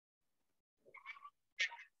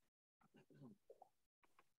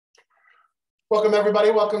Welcome,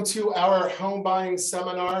 everybody. Welcome to our home buying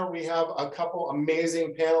seminar. We have a couple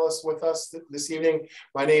amazing panelists with us this evening.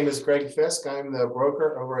 My name is Greg Fisk. I'm the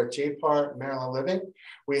broker over at JPAR Maryland Living.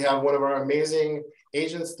 We have one of our amazing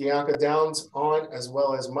agents, Dianca Downs, on, as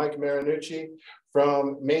well as Mike Marinucci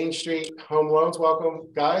from Main Street Home Loans. Welcome,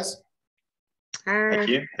 guys. Thank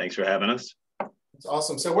you. Thanks for having us. It's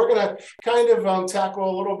awesome. So we're going to kind of tackle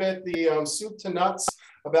a little bit the soup to nuts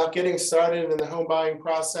about getting started in the home buying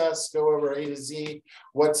process, go over A to Z,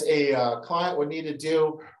 what a client would need to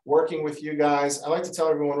do working with you guys. I like to tell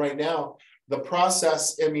everyone right now, the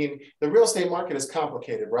process, I mean, the real estate market is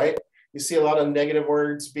complicated, right? You see a lot of negative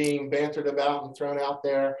words being bantered about and thrown out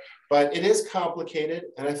there, but it is complicated.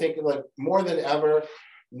 And I think like more than ever,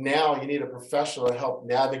 now you need a professional to help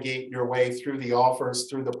navigate your way through the offers,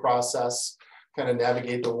 through the process, kind of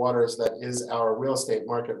navigate the waters that is our real estate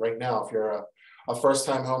market right now. If you're a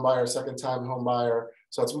first-time home buyer, second-time home buyer.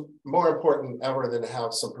 So it's more important than ever than to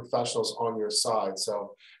have some professionals on your side.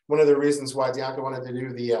 So one of the reasons why Dianca wanted to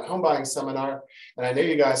do the home buying seminar, and I know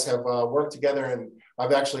you guys have worked together, and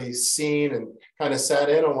I've actually seen and kind of sat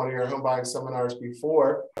in on one of your home buying seminars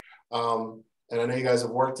before. And I know you guys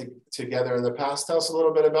have worked together in the past. Tell us a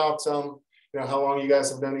little bit about how long you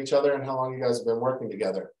guys have known each other and how long you guys have been working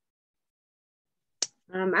together.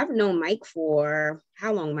 I've known Mike for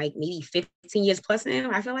how long, Mike? Maybe 15 years plus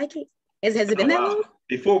now, I feel like it. Has it been that long?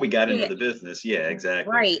 Before we got into the business, yeah,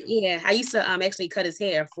 exactly. Right, yeah. I used to actually cut his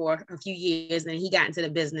hair for a few years, and he got into the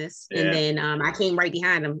business. Yeah. And then I came right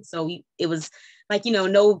behind him. So it was like,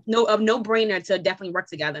 no brainer to definitely work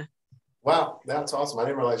together. Wow, that's awesome. I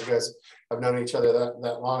didn't realize you guys have known each other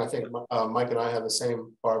that long. I think Mike and I have the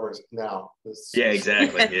same barbers now. Yeah,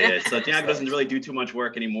 exactly. Yeah, so Dianca doesn't really do too much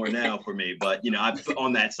work anymore now for me, but I'm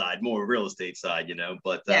on that side, more real estate side,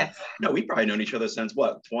 But yes. No, we've probably known each other since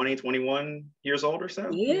what, 20, 21 years old or so.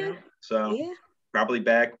 Yeah. So yeah. Probably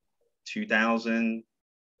back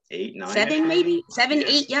 2008, 9. 7 maybe 7,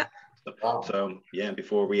 8. Yep. Wow. So yeah,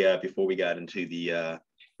 before we got into the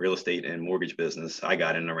real estate and mortgage business, I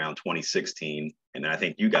got in around 2016, and then I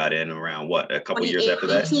think you got in around what, a couple years after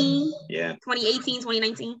that? Yeah. 2018,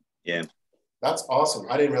 2019. Yeah. That's awesome.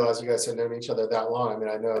 I didn't realize you guys had known each other that long. I mean,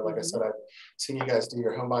 I know, like I said, I've seen you guys do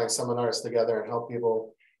your home buying seminars together and help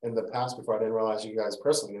people in the past before. I didn't realize you guys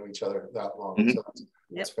personally knew each other that long. So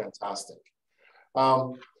that's fantastic.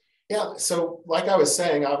 Yeah, so like I was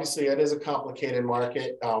saying, obviously it is a complicated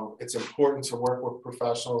market. It's important to work with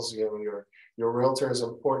professionals. Your realtor is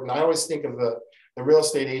important. I always think of the real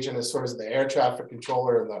estate agent as sort of the air traffic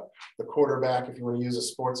controller and the quarterback, if you want to use a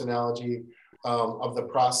sports analogy, of the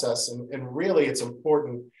process. And really it's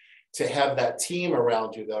important to have that team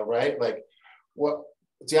around you though, right? Like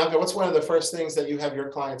Dianca, what's one of the first things that you have your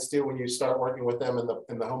clients do when you start working with them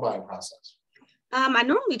in the home buying process? I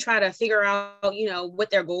normally try to figure out,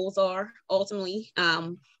 what their goals are ultimately,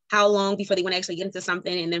 how long before they want to actually get into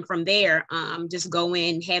something. And then from there, just go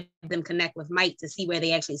in, have them connect with Mike to see where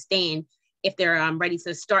they actually stand, if they're ready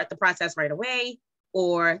to start the process right away,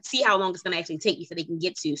 or see how long it's going to actually take before they can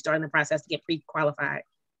get to starting the process to get pre-qualified.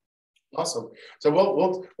 Awesome. So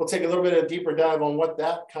we'll take a little bit of a deeper dive on what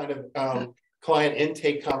that kind of client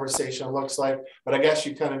intake conversation looks like. But I guess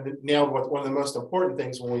you kind of nailed one of the most important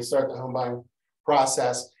things when we start the home buying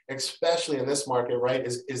process, especially in this market, right,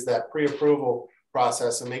 is that pre-approval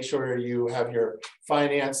process, and make sure you have your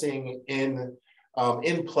financing in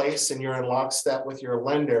place and you're in lockstep with your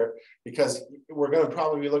lender, because we're going to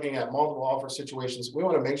probably be looking at multiple offer situations. We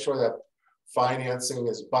want to make sure that financing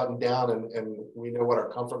is buttoned down and we know what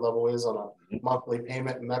our comfort level is on a monthly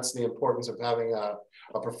payment, and that's the importance of having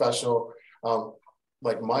a professional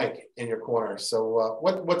like Mike in your corner. So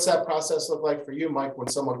what's that process look like for you, Mike, when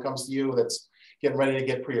someone comes to you that's getting ready to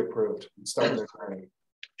get pre-approved and start their journey?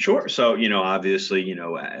 Sure. So, obviously,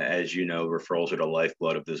 as referrals are the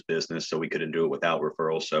lifeblood of this business. So we couldn't do it without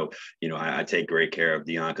referrals. So, I take great care of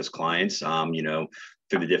Dianca's clients,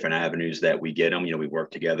 through the different avenues that we get them. We work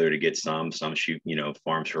together to get some shoot,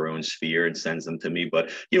 farms her own sphere and sends them to me. But,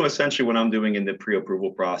 essentially what I'm doing in the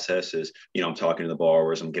pre-approval process is, I'm talking to the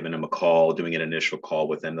borrowers, I'm giving them a call, doing an initial call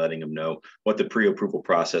with them, letting them know what the pre-approval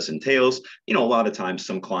process entails. A lot of times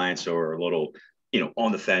some clients are a little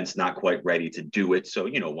on the fence, not quite ready to do it. So,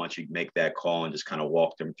 once you make that call and just kind of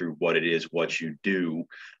walk them through what it is, what you do,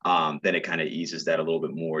 then it kind of eases that a little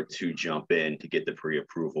bit more to jump in to get the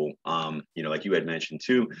pre-approval. Like you had mentioned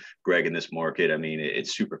too, Greg, in this market, I mean,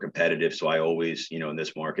 it's super competitive. So I always, in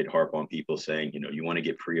this market, harp on people saying, you want to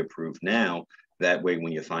get pre-approved now. That way,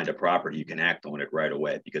 when you find a property, you can act on it right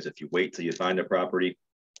away. Because if you wait till you find a property,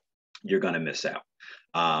 you're going to miss out.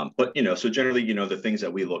 But, so generally, the things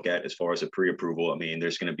that we look at as far as a pre-approval, I mean,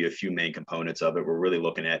 there's going to be a few main components of it. We're really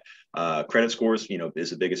looking at credit scores, is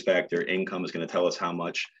the biggest factor. Income is going to tell us how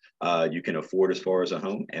much you can afford as far as a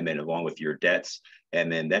home, and then along with your debts.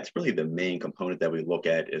 And then that's really the main component that we look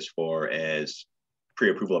at as far as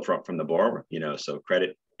pre-approval up front from the borrower, so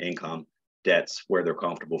credit, income, debts, where they're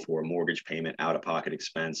comfortable for a mortgage payment, out-of-pocket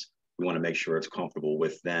expense. We want to make sure it's comfortable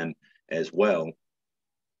with them as well.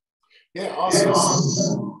 Yeah, awesome.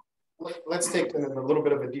 So let's take a little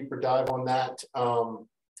bit of a deeper dive on that.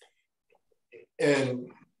 And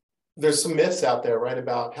there's some myths out there, right,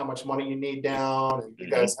 about how much money you need down. And you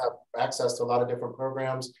guys have access to a lot of different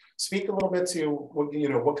programs. Speak a little bit to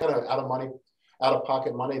what kind of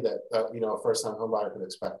out-of-pocket money that a first-time home buyer could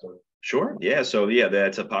expect. Sure. Yeah. So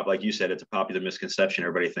that's like you said, it's a popular misconception.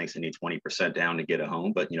 Everybody thinks they need 20% down to get a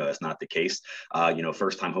home, but that's not the case.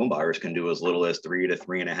 First-time home buyers can do as little as 3 to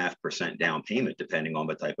 3.5% down payment, depending on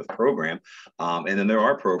the type of program. And then there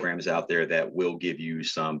are programs out there that will give you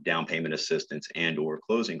some down payment assistance and or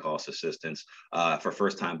closing cost assistance for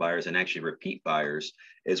first-time buyers and actually repeat buyers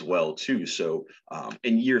as well too. So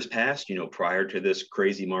in years past, prior to this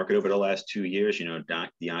crazy market over the last 2 years,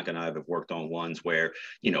 Dianca and I have worked on ones where,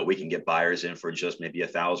 we can get buyers in for just maybe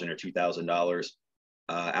 $1,000 or $2,000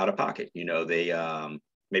 out of pocket. They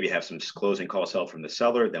maybe have some closing costs help from the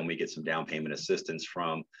seller. Then we get some down payment assistance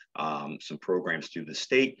from some programs through the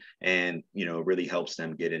state, and really helps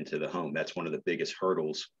them get into the home. That's one of the biggest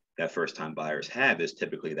hurdles that first-time buyers have, is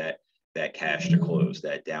typically that cash to close,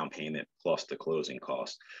 that down payment plus the closing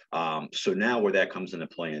cost. So now where that comes into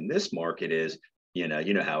play in this market is, you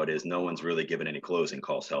know how it is. No one's really giving any closing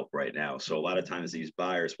cost help right now. So a lot of times these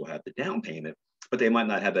buyers will have the down payment, but they might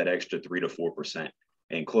not have that extra 3 to 4%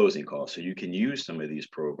 in closing costs. So you can use some of these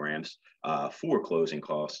programs for closing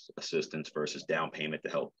cost assistance versus down payment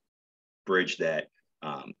to help bridge that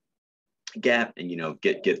gap and,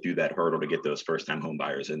 get through that hurdle to get those first-time home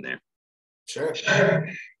buyers in there. Sure.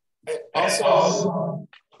 Also,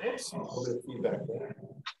 oops, a little bit of feedback there.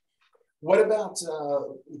 What about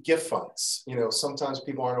gift funds? Sometimes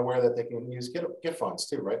people aren't aware that they can use gift funds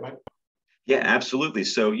too, right, Mike? Yeah, absolutely.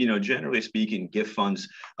 So, generally speaking, gift funds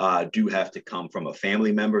do have to come from a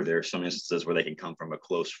family member. There are some instances where they can come from a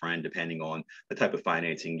close friend, depending on the type of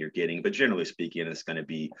financing you're getting. But generally speaking, it's going to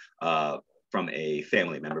be from a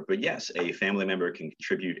family member. But yes, a family member can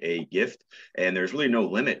contribute a gift, and there's really no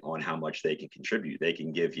limit on how much they can contribute. They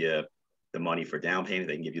can give you the money for down payment,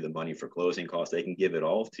 they can give you the money for closing costs, they can give it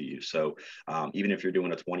all to you. So even if you're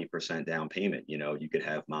doing a 20% down payment, you could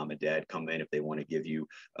have mom and dad come in if they want to give you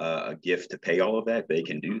a gift to pay all of that, they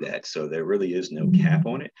can do that. So there really is no cap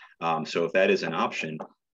on it. So if that is an option,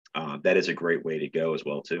 that is a great way to go as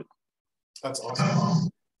well too. That's awesome.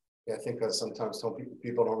 Yeah, I think sometimes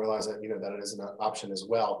people don't realize that, that it is an option as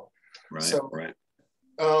well. Right, so, right.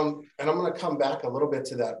 And I'm going to come back a little bit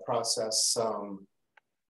to that process.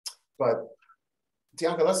 But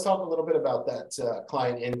Dianca, let's talk a little bit about that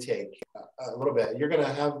client intake a little bit. You're going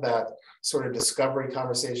to have that sort of discovery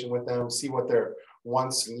conversation with them, see what their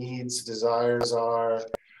wants, needs, desires are,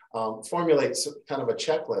 formulate kind of a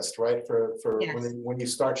checklist, right? For yes. when you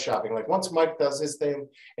start shopping. Like once Mike does his thing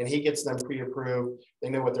and he gets them pre-approved, they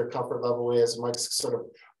know what their comfort level is. Mike's sort of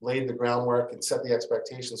laid the groundwork and set the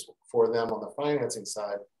expectations for them on the financing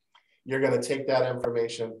side. You're going to take that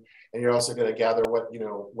information, and you're also going to gather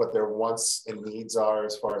what their wants and needs are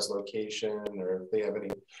as far as location, or if they have any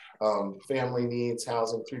family needs,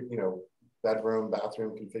 housing, bedroom,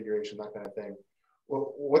 bathroom configuration, that kind of thing.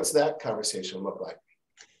 Well, what's that conversation look like?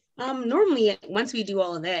 Normally, once we do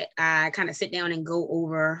all of that, I kind of sit down and go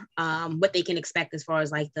over what they can expect as far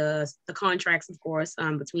as like the contracts, of course,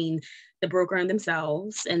 between the broker and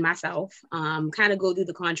themselves and myself. Kind of go through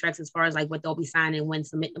the contracts as far as like what they'll be signing when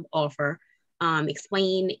submitting an offer.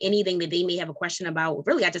 Explain anything that they may have a question about.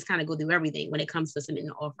 Really, I just kind of go through everything when it comes to submitting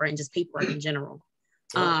an offer and just paperwork in general.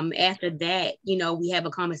 After that, we have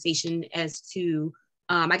a conversation as to,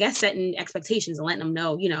 I guess, setting expectations and letting them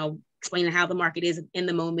know, explaining how the market is in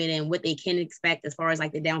the moment and what they can expect as far as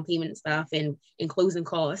like the down payment and stuff and closing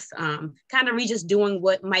costs. Kind of just doing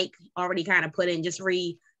what Mike already kind of put in, just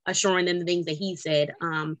reassuring them the things that he said.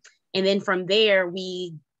 And then from there,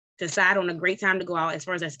 we decide on a great time to go out as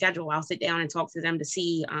far as our schedule. I'll sit down and talk to them to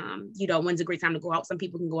see, when's a great time to go out. Some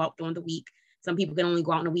people can go out during the week. Some people can only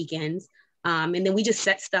go out on the weekends. And then we just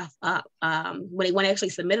set stuff up. When they want to actually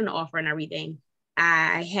submit an offer and everything,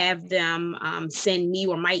 I have them send me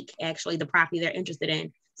or Mike actually the property they're interested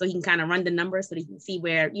in, so he can kind of run the numbers so they can see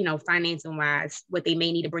where, financing wise, what they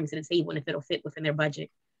may need to bring to the table and if it'll fit within their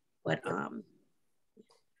budget. But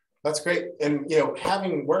That's great. And,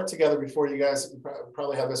 having worked together before, you guys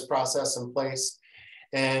probably have this process in place.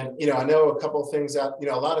 And, I know a couple of things that,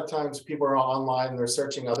 a lot of times people are online and they're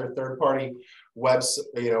searching other third-party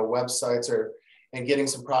websites and getting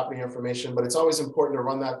some property information, but it's always important to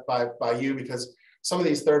run that by you, because some of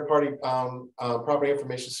these third-party property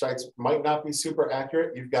information sites might not be super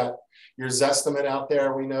accurate. You've got your Zestimate out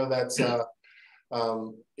there. We know that's,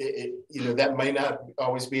 that might not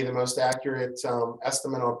always be the most accurate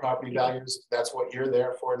estimate on property values. That's what you're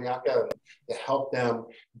there for, Dianca, to help them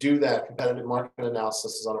do that competitive market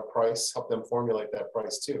analysis on a price, help them formulate that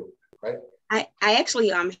price too, right? I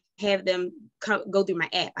actually have them go through my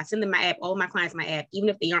app. I send them my app, all of my clients my app, even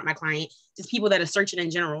if they aren't my client, just people that are searching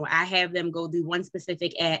in general. I have them go through one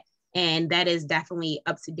specific app, and that is definitely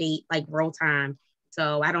up to date, like real time.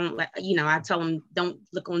 So I don't, I tell them, don't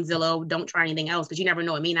look on Zillow, don't try anything else, because you never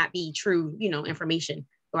know, it may not be true, information.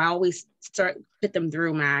 So I always put them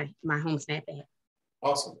through my HomeSnap app.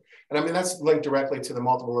 Awesome. And I mean, that's linked directly to the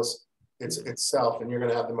multiple list itself, and you're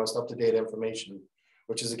going to have the most up-to-date information,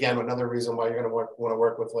 which is, again, another reason why you're going to want to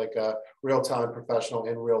work with like a real-time professional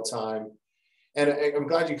in real time. And I'm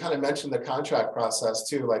glad you kind of mentioned the contract process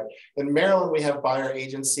too. Like in Maryland, we have buyer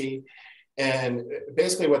agency. And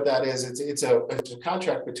basically what that is, it's a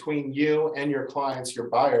contract between you and your clients, your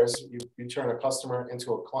buyers. You turn a customer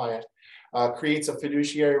into a client, creates a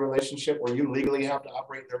fiduciary relationship where you legally have to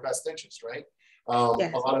operate in their best interest, right?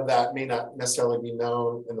 Yes. A lot of that may not necessarily be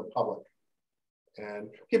known in the public. And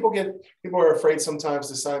people are afraid sometimes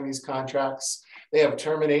to sign these contracts. They have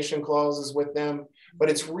termination clauses with them, but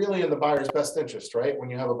it's really in the buyer's best interest, right? When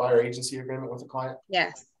you have a buyer agency agreement with a client.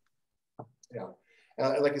 Yes. Yeah.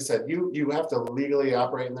 Like I said, you have to legally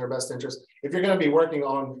operate in their best interest. If you're going to be working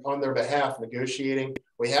on their behalf, negotiating,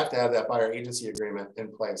 we have to have that buyer agency agreement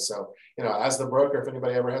in place. So, as the broker, if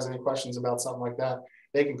anybody ever has any questions about something like that,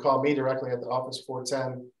 they can call me directly at the office,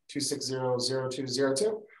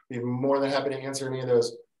 410-260-0202. Be more than happy to answer any of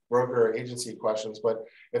those broker or agency questions. But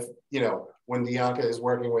if, when Dianca is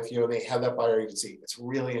working with you and they have that buyer agency, it's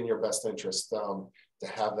really in your best interest to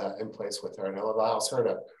have that in place with her. And it allows her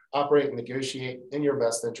to operate and negotiate in your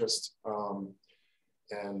best interest.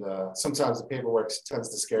 Sometimes the paperwork tends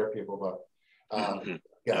to scare people, but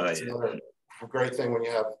it's another great thing when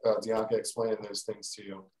you have Dianca explaining those things to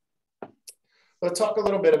you. But talk a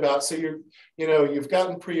little bit about, so you've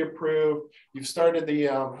gotten pre-approved, you've started the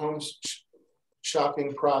home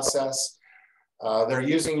shopping process. They're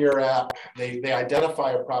using your app. They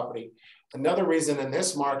identify a property. Another reason in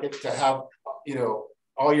this market to have,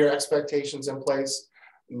 all your expectations in place,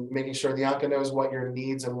 making sure Dianca knows what your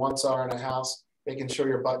needs and wants are in a house, making sure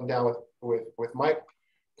you're buttoned down with Mike,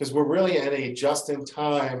 because we're really in a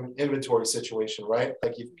just-in-time inventory situation, right?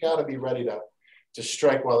 Like you've got to be ready to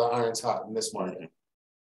strike while the iron's hot in this market.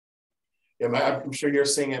 I'm sure you're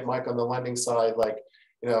seeing it, Mike, on the lending side. Like,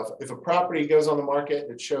 if a property goes on the market,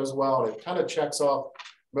 it shows well, and it kind of checks off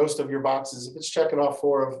most of your boxes. If it's checking off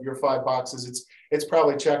 4 of your 5 boxes, it's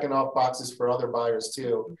probably checking off boxes for other buyers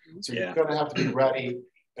too. So you're going to have to be ready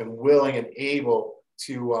and willing and able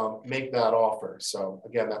to make that offer. So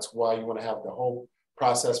again, that's why you want to have the whole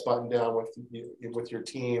process buttoned down with your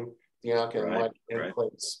team, Dianca and Mike in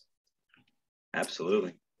place.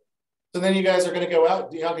 Absolutely. So then you guys are going to go out,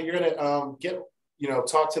 Dianca, you're going to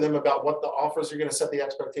talk to them about what the offers you're going to set the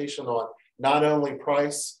expectation on, not only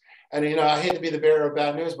price. And, I hate to be the bearer of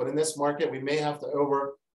bad news, but in this market, we may have to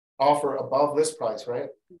offer above list price, right?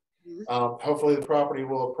 Hopefully the property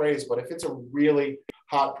will appraise, but if it's a really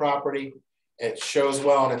hot property, it shows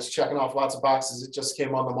well and it's checking off lots of boxes. It just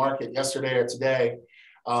came on the market yesterday or today.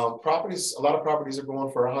 A lot of properties are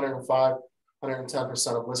going for 105,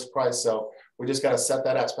 110% of list price. So we just got to set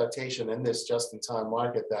that expectation in this just-in-time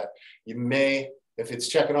market that you may, if it's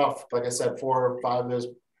checking off, like I said, 4 or 5 of those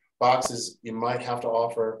boxes, you might have to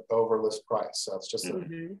offer over list price. So it's just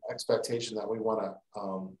an expectation that we want to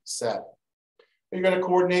set. You're going to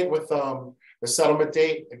coordinate with the settlement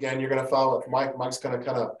date. Again, you're going to follow up with Mike. Mike's going to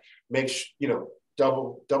kind of make,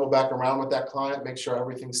 double back around with that client, make sure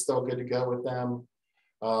everything's still good to go with them.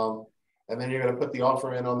 And then you're going to put the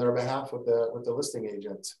offer in on their behalf with the listing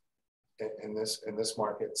agent in this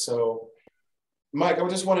market. So, Mike,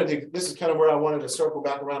 this is kind of where I wanted to circle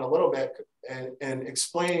back around a little bit and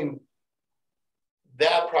explain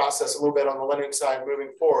that process a little bit on the lending side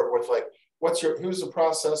moving forward with like, who's the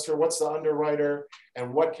processor, what's the underwriter,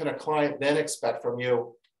 and what can a client then expect from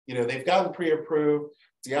you? They've gotten pre-approved.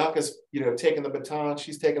 Dianca's, taking the baton.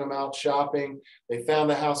 She's taking them out shopping. They found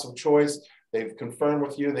the house of choice. They've confirmed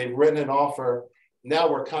with you. They've written an offer.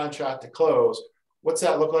 Now we're contract to close. What's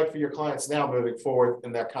that look like for your clients now moving forward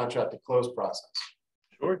in that contract to close process?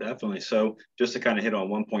 Sure, definitely. So just to kind of hit on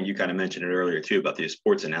one point, you kind of mentioned it earlier too about the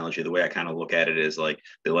sports analogy. The way I kind of look at it is like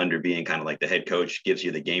the lender being kind of like the head coach gives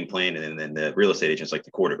you the game plan, and then the real estate agent's like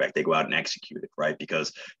the quarterback. They go out and execute it, right?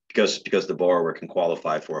 Because the borrower can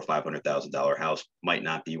qualify for a $500,000 house, might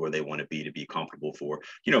not be where they want to be comfortable for,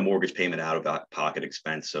 mortgage payment, out of pocket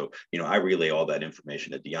expense. So, I relay all that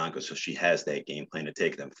information to Dianca, so she has that game plan to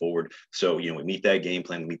take them forward. So, we meet that game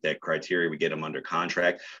plan, we meet that criteria, we get them under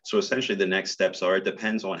contract. So essentially the next steps are, it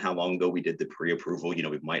depends on how long ago we did the pre-approval.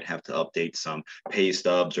 We might have to update some pay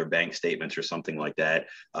stubs or bank statements or something like that.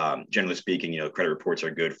 Generally speaking, credit reports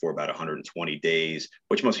are good for about 120 days,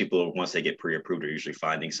 which most people, once they get pre-approved, are usually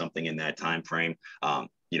finding something in that time frame.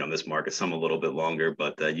 In this market, some a little bit longer,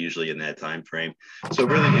 but usually in that time frame. So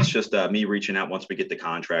really, it's just me reaching out. Once we get the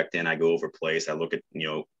contract in, I go over place. I look at,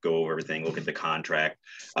 go over everything, look at the contract,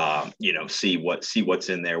 see what's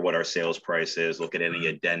in there, what our sales price is, look at any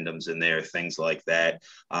addendums in there, things like that.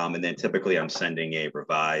 And then typically I'm sending a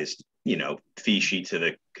revised, fee sheet to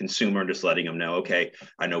the consumer, just letting them know, okay,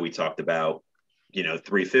 I know we talked about,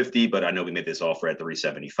 350, but I know we made this offer at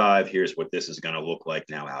 375. Here's what this is going to look like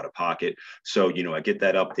now out of pocket. So, I get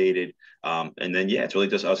that updated. And then, it's really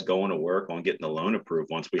just us going to work on getting the loan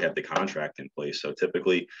approved once we have the contract in place. So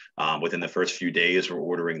typically within the first few days, we're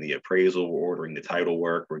ordering the appraisal, we're ordering the title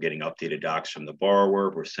work, we're getting updated docs from the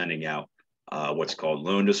borrower, we're sending out what's called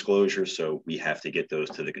loan disclosures. So we have to get those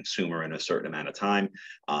to the consumer in a certain amount of time.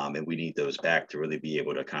 And we need those back to really be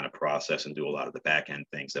able to kind of process and do a lot of the back end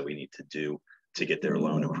things that we need to do to get their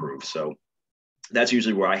loan approved. So that's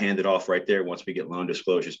usually where I hand it off right there. Once we get loan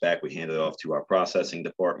disclosures back, we hand it off to our processing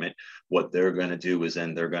department. What they're going to do is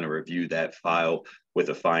then they're going to review that file with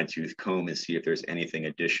a fine tooth comb and see if there's anything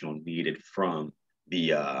additional needed from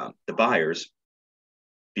the buyers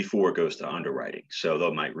before it goes to underwriting. So they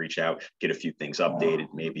might reach out, get a few things updated,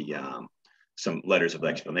 maybe some letters of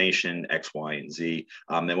explanation, X, Y, and Z.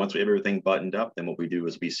 Then once we have everything buttoned up, then what we do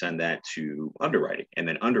is we send that to underwriting. And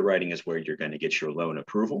then underwriting is where you're going to get your loan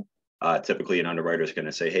approval. Typically, an underwriter is going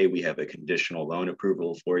to say, hey, we have a conditional loan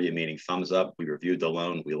approval for you, meaning thumbs up. We reviewed the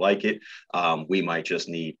loan. We like it. We might just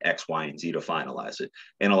need X, Y, and Z to finalize it.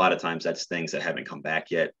 And a lot of times that's things that haven't come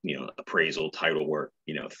back yet, appraisal, title work,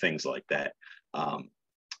 things like that.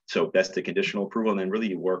 So that's the conditional approval. And then really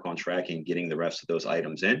you work on tracking, getting the rest of those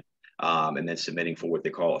items in. And then submitting for what they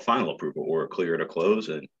call a final approval or a clear to close.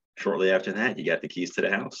 And shortly after that, you got the keys to the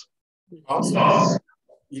house. Awesome.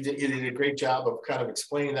 You did a great job of kind of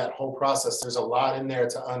explaining that whole process. There's a lot in there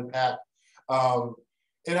to unpack.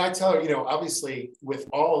 And I tell you, obviously with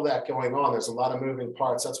all of that going on, there's a lot of moving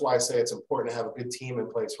parts. That's why I say it's important to have a good team in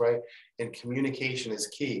place, right? And communication is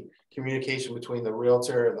key. Communication between the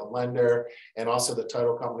realtor and the lender and also the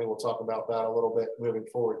title company. We'll talk about that a little bit moving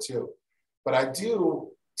forward too. But I do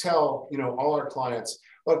tell all our clients,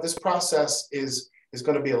 look, this process is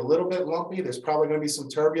going to be a little bit lumpy. There's probably going to be some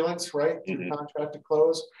turbulence, right? Through contract to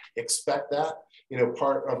close. Expect that.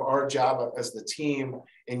 Part of our job as the team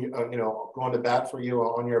and going to bat for you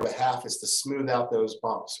on your behalf is to smooth out those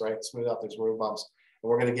bumps, right? Smooth out those road bumps, and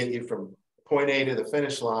we're going to get you from point A to the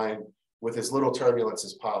finish line with as little turbulence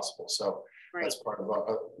as possible. So that's part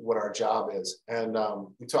of what our job is. And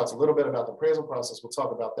we talked a little bit about the appraisal process. We'll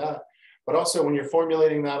talk about that. But also when you're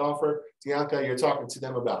formulating that offer, Dianca, you're talking to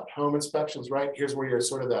them about home inspections, right? Here's where you're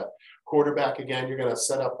sort of the quarterback again. You're going to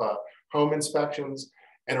set up home inspections.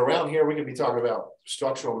 And around here, we could be talking about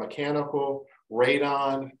structural, mechanical,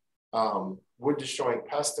 radon, wood destroying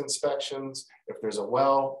pest inspections. If there's a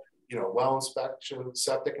well, well inspection,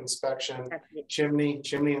 septic inspection, chimney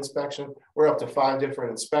inspection. We're up to 5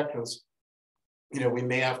 different inspections. We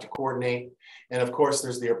may have to coordinate. And of course,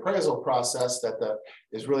 there's the appraisal process that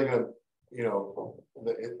is really going to,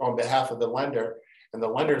 on behalf of the lender, and the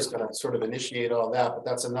lender is going to sort of initiate all that, but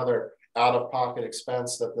that's another out-of-pocket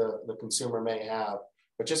expense that the consumer may have.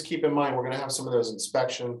 But just keep in mind, we're going to have some of those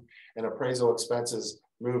inspection and appraisal expenses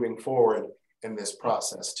moving forward in this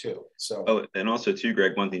process too. So, and also too,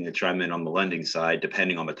 Greg, one thing to chime in on the lending side,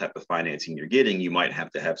 depending on the type of financing you're getting, you might have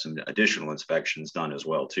to have some additional inspections done as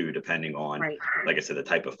well too, depending on, like I said, the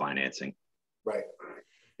type of financing. Right.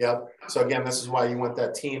 Yeah. So again, this is why you want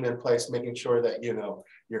that team in place, making sure that you're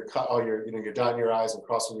dotting your I's and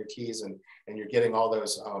crossing your T's, and you're getting all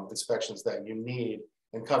those inspections that you need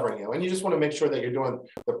and covering you. And you just want to make sure that you're doing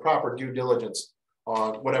the proper due diligence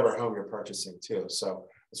on whatever home you're purchasing too. So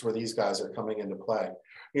that's where these guys are coming into play.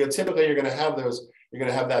 Typically you're going to have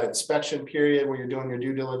that inspection period where you're doing your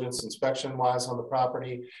due diligence inspection wise on the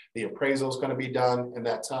property. The appraisal is going to be done in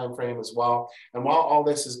that time frame as well. And while all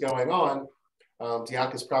this is going on,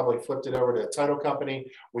 Dianca's probably flipped it over to a title company.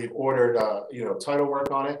 We've ordered, title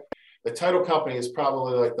work on it. The title company is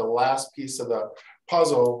probably like the last piece of the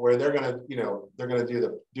puzzle where they're going to, you know, they're going to do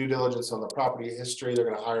the due diligence on the property history. They're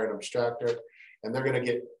going to hire an abstractor, and they're going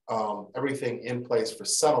to get everything in place for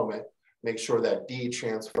settlement, make sure that deed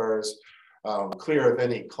transfers, clear of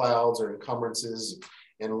any clouds or encumbrances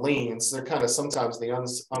and liens. They're kind of sometimes the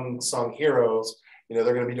unsung heroes. You know,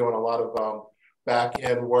 they're going to be doing a lot of back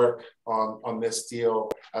end work on this deal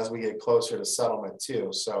as we get closer to settlement too.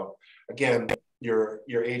 So again, your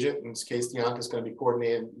agent, in this case, Dianca, is going to be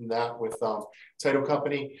coordinating that with title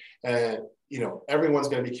company, and you know, everyone's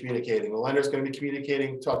going to be communicating. The lender's going to be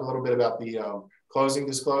communicating. Talk a little bit about the closing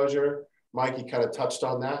disclosure. Mike, you kind of touched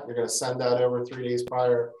on that. You're going to send that over 3 days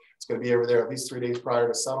prior. It's going to be over there at least 3 days prior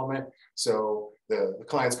to settlement. So the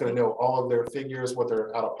client's going to know all of their figures, what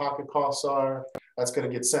their out-of-pocket costs are. That's going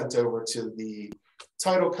to get sent over to the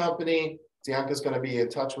title company. Dianca's going to be in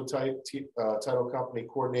touch with title company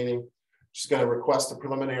coordinating. She's going to request a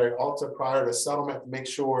preliminary alta prior to settlement to make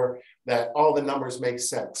sure that all the numbers make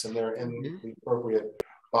sense and they're in the appropriate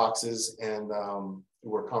boxes, and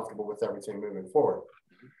we're comfortable with everything moving forward.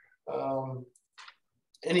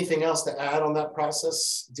 Anything else to add on that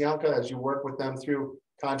process, Dianca, as you work with them through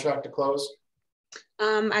contract to close?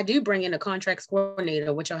 I do bring in a contracts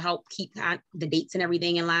coordinator, which will help keep the dates and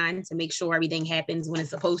everything in line to make sure everything happens when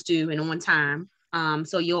it's supposed to and on time.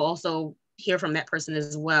 So you'll also hear from that person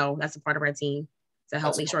as well. That's a part of our team to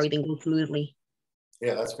help make sure everything goes smoothly.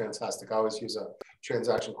 Yeah, that's fantastic. I always use a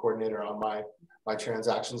transaction coordinator on my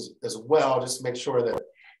transactions as well, just to make sure that,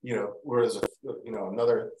 you know, whereas, you know,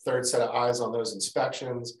 another third set of eyes on those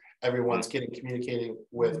inspections, everyone's communicating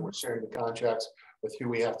with, we're sharing the contracts with who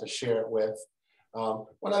we have to share it with.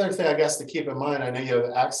 One other thing I guess to keep in mind, I know you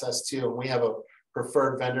have access to, and we have a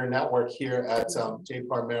preferred vendor network here at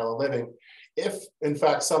JPAR Maryland Living. If in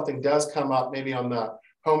fact something does come up, maybe on the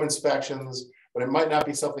home inspections, but it might not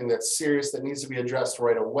be something that's serious that needs to be addressed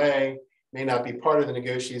right away, may not be part of the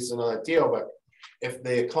negotiations on that deal, but if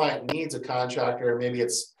the client needs a contractor, maybe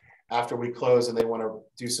it's after we close and they want to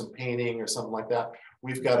do some painting or something like that,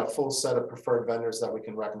 we've got a full set of preferred vendors that we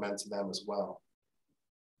can recommend to them as well.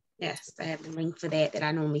 Yes, I have the link for that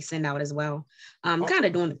I normally send out as well. Kind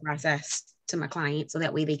of doing the process to my clients so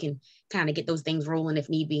that way they can kind of get those things rolling if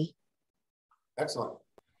need be. Excellent.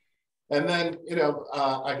 And then, you know,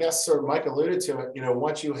 I guess sort of Mike alluded to it, you know,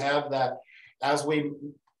 once you have that, as we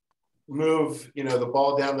move, you know, the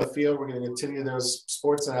ball down the field, we're going to continue those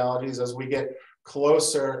sports analogies as we get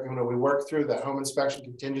closer. You know, we work through the home inspection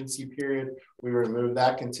contingency period. We remove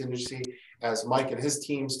that contingency as Mike and his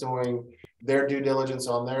team's doing their due diligence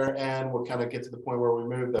on their end. We'll kind of get to the point where we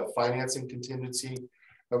move the financing contingency.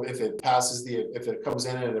 If it passes if it comes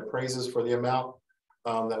in and it appraises for the amount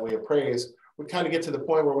that we appraise, we kind of get to the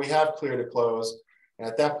point where we have clear to close. And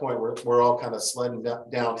at that point, we're all kind of sledding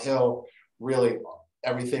downhill. Really,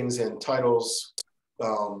 everything's in titles,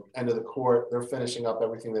 end of the court. They're finishing up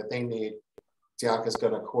everything that they need. Dianca's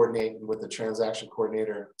going to coordinate with the transaction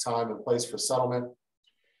coordinator time and place for settlement.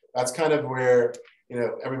 That's kind of where, you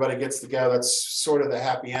know, everybody gets together. That's sort of the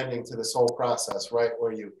happy ending to this whole process, right?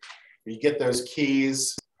 Where you get those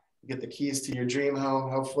keys, you get the keys to your dream home,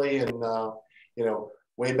 hopefully. And, you know,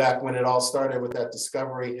 way back when it all started with that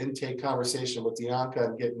discovery intake conversation with Dianca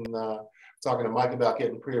and getting, talking to Mike about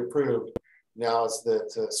getting pre-approved. Now it's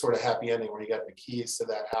the sort of happy ending where you got the keys to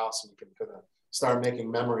that house and you can kind of start making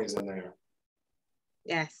memories in there.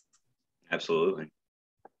 Yes. Absolutely.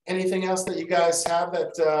 Anything else that you guys have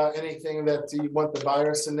that, anything that you want the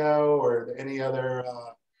buyers to know, or any other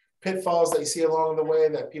pitfalls that you see along the way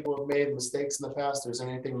that people have made mistakes in the past? Or is there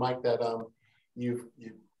anything, Mike, that you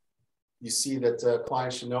see that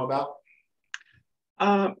clients should know about?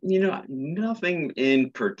 You know, nothing in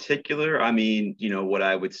particular. I mean, you know, what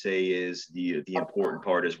I would say is the important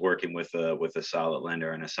part is working with a solid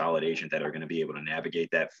lender and a solid agent that are going to be able to navigate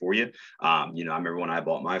that for you. You know, I remember when I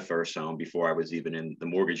bought my first home before I was even in the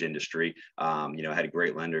mortgage industry, you know, I had a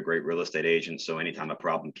great lender, great real estate agent. So anytime a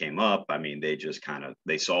problem came up, I mean, they just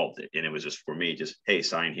they solved it. And it was just for me, just, hey,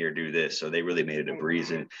 sign here, do this. So they really made it a breeze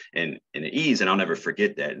and an ease. And I'll never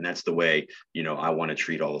forget that. And that's the way, you know, I want to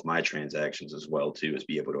treat all of my transactions as well, too, is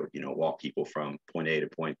be able to, you know, walk people from point A to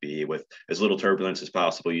point B with as little turbulence as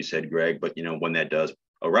possible. You said, Greg, but, you know, when that does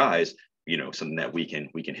arise, you know, something that we can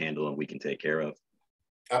handle and we can take care of.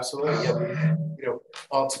 Absolutely. Yeah.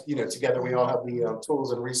 You know, together we all have the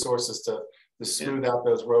tools and resources to smooth out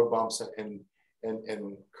those road bumps and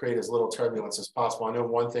create as little turbulence as possible. I know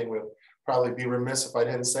one thing would probably be remiss if I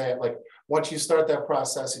didn't say it. Like, once you start that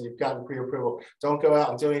process and you've gotten pre-approval, don't go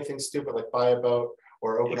out and do anything stupid like buy a boat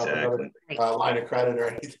or open up another line of credit or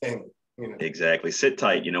anything. You know. Exactly. Sit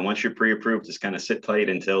tight. You know, once you're pre-approved, just kind of sit tight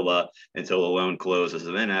until the loan closes.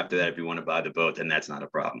 And then after that, if you want to buy the boat, then that's not a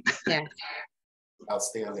problem. Yeah.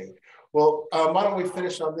 Outstanding. Well, why don't we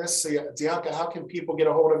finish on this? So, Dianca, how can people get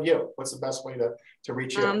a hold of you? What's the best way to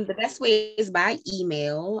reach you? The best way is by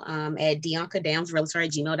email at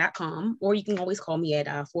diancadownsrealtor@gmail.com, or you can always call me at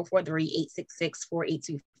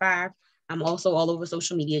 443-866-4825. I'm also all over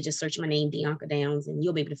social media. Just search my name, Dianca Downs, and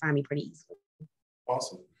you'll be able to find me pretty easily.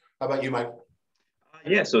 Awesome. How about you, Mike?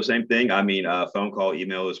 Yeah, so same thing. I mean, phone call,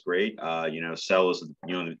 email is great. You know, cell is,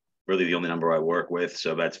 you know, really the only number I work with.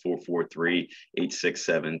 So that's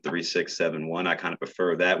 443-867-3671. I kind of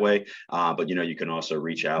prefer that way. But, you know, you can also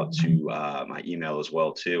reach out to my email as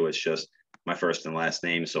well, too. It's just my first and last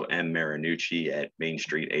name. So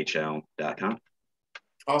mmarinucci@mainstreethl.com.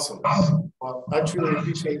 Awesome. Well, I truly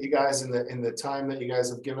appreciate you guys in the time that you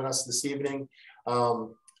guys have given us this evening.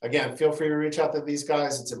 Again, feel free to reach out to these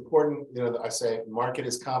guys. It's important. You know, I say market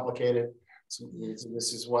is complicated. So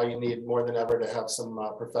this is why you need more than ever to have some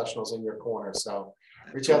professionals in your corner. So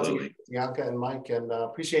reach out to Dianca and Mike, and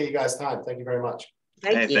appreciate you guys' time. Thank you very much.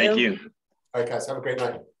 Thank you. Thank you. All right, guys, have a great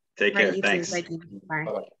night. Take care. Right, Thanks. Thank you. Bye.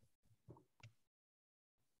 Bye-bye.